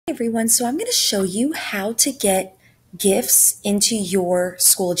Everyone, so I'm going to show you how to get Gifs into your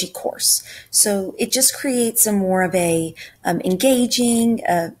Schoology course. So it just creates a more of a engaging,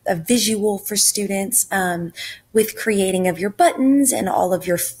 a visual for students with creating of your buttons and all of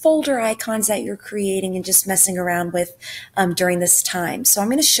your folder icons that you're creating and just messing around with during this time. So I'm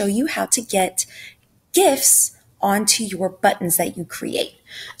going to show you how to get Gifs onto your buttons that you create.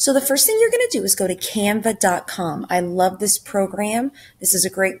 So the first thing you're going to do is go to canva.com. I love this program. This is a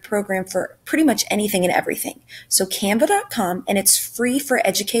great program for pretty much anything and everything. So canva.com, and it's free for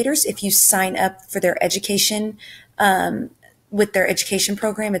educators. If you sign up for their education, with their education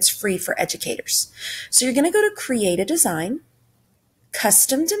program, it's free for educators. So you're going to go to create a design,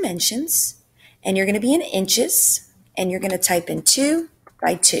 custom dimensions, and you're going to be in inches, and you're going to type in 2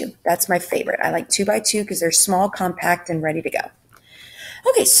 by 2. That's my favorite. I like 2 by 2 because they're small, compact, and ready to go.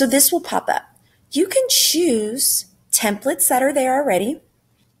 Okay, so this will pop up. You can choose templates that are there already,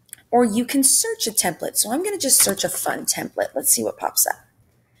 or you can search a template. So I'm going to just search a fun template. Let's see what pops up.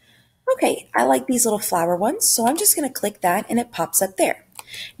 Okay, I like these little flower ones, so I'm just going to click that and it pops up there.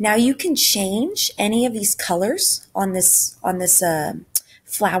 Now you can change any of these colors on this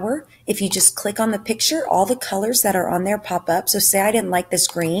flower. If you just click on the picture, all the colors that are on there pop up. So say I didn't like this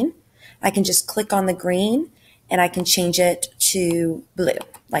green, I can just click on the green and I can change it to blue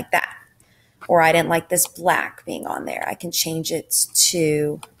like that. Or I didn't like this black being on there, I can change it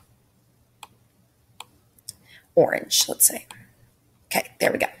to orange, let's say. Okay,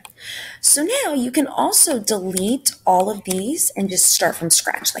 there we go. So now you can also delete all of these and just start from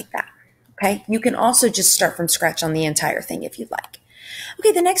scratch like that. Okay, you can also just start from scratch on the entire thing if you'd like.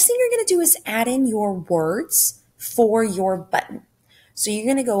 Okay, the next thing you're going to do is add in your words for your button. So you're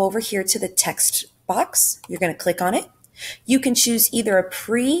going to go over here to the text box. You're going to click on it. You can choose either a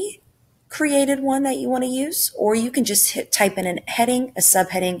pre-created one that you want to use, or you can just type in a heading, a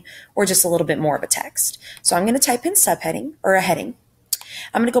subheading, or just a little bit more of a text. So I'm going to type in subheading or a heading.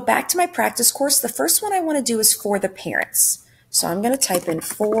 I'm going to go back to my practice course. The first one I want to do is for the parents. So I'm going to type in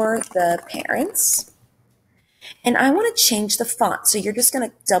for the parents. And I want to change the font. So you're just going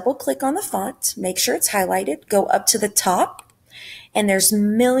to double click on the font, make sure it's highlighted, go up to the top, and there's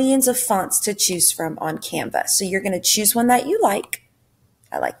millions of fonts to choose from on Canva. So you're going to choose one that you like.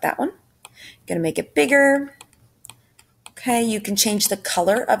 I like that one. Going to make it bigger. Okay, you can change the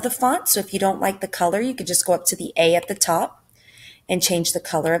color of the font. So if you don't like the color, you could just go up to the A at the top and change the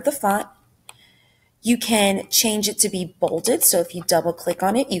color of the font. You can change it to be bolded. So if you double click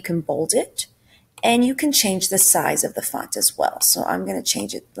on it, you can bold it. And you can change the size of the font as well. So I'm going to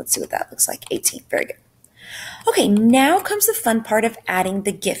change it. Let's see what that looks like. 18. Very good. Okay, now comes the fun part of adding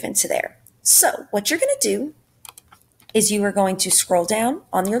the GIF into there. So what you're going to do is you are going to scroll down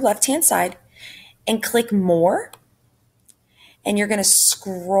on your left-hand side and click More. And you're going to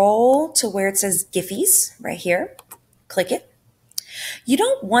scroll to where it says Giphies right here. Click it. You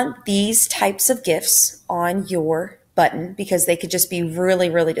don't want these types of GIFs on your button because they could just be really,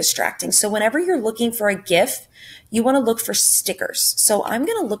 really distracting. So whenever you're looking for a GIF, you want to look for stickers. So I'm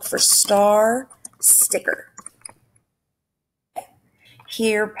going to look for star sticker. Okay.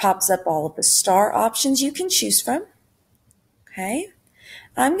 Here pops up all of the star options you can choose from. Okay.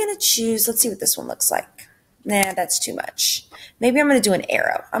 I'm going to choose, let's see what this one looks like. Nah, that's too much. Maybe I'm going to do an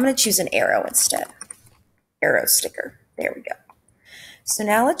arrow. I'm going to choose an arrow instead. Arrow sticker. There we go. So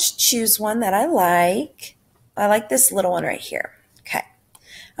now let's choose one that I like. I like this little one right here. Okay.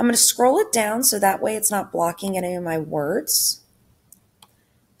 I'm going to scroll it down so that way it's not blocking any of my words.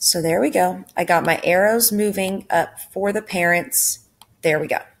 So there we go. I got my arrows moving up for the parents. There we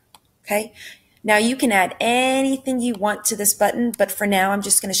go. Okay. Now you can add anything you want to this button, but for now I'm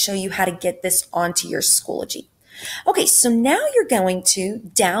just going to show you how to get this onto your Schoology. Okay, so now you're going to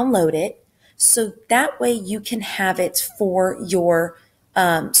download it so that way you can have it for your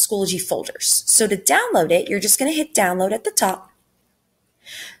Schoology folders. So to download it, you're just going to hit download at the top.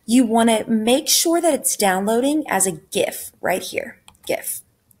 You want to make sure that it's downloading as a GIF right here, GIF.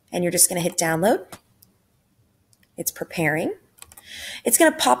 And you're just going to hit download. It's preparing. It's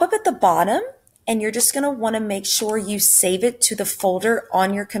going to pop up at the bottom, and you're just going to want to make sure you save it to the folder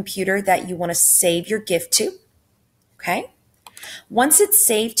on your computer that you want to save your GIF to. Okay. Once it's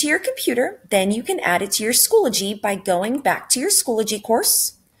saved to your computer, then you can add it to your Schoology by going back to your Schoology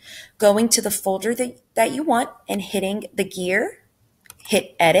course, going to the folder that you want and hitting the gear,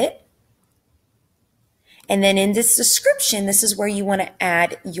 hit edit. And then in this description, this is where you want to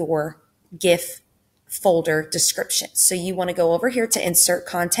add your GIF folder description. So you want to go over here to insert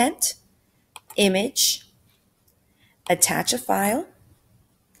content, image, attach a file.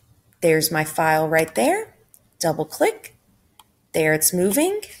 There's my file right there. Double click. There it's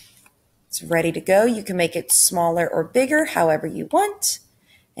moving. It's ready to go. You can make it smaller or bigger, however you want,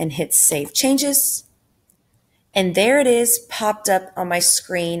 and hit Save Changes. And there it is, popped up on my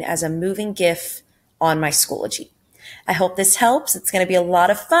screen as a moving GIF on my Schoology. I hope this helps. It's going to be a lot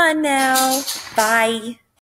of fun now. Bye.